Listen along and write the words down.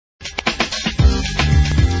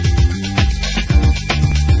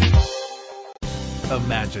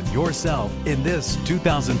Imagine yourself in this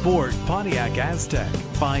 2004 Pontiac Aztek.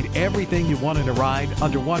 Find everything you want in a ride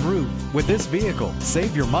under one roof with this vehicle.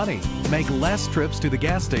 Save your money. Make less trips to the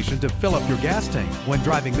gas station to fill up your gas tank when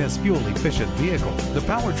driving this fuel-efficient vehicle. The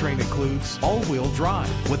powertrain includes all-wheel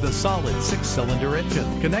drive with a solid 6-cylinder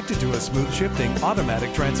engine connected to a smooth shifting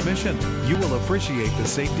automatic transmission. You will appreciate the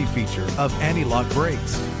safety feature of anti-lock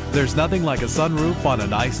brakes. There's nothing like a sunroof on a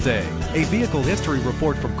nice day. A vehicle history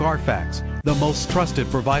report from Carfax, the most trusted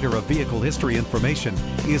provider of vehicle history information,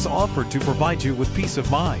 is offered to provide you with peace of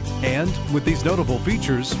mind. And with these notable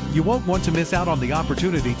features, you won't want to miss out on the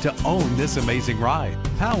opportunity to own this amazing ride.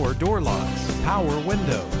 Power door locks, power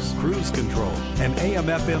windows, cruise control, an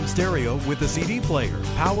AM/FM stereo with a CD player,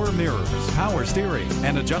 power mirrors, power steering,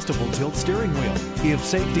 and adjustable tilt steering wheel. If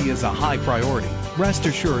safety is a high priority, rest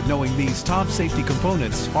assured knowing these top safety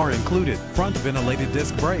components are included: front ventilated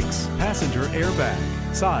disc brakes, passenger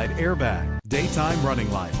airbag, side airbag, daytime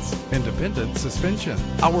running lights, independent suspension.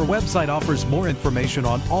 Our website offers more information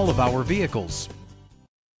on all of our vehicles.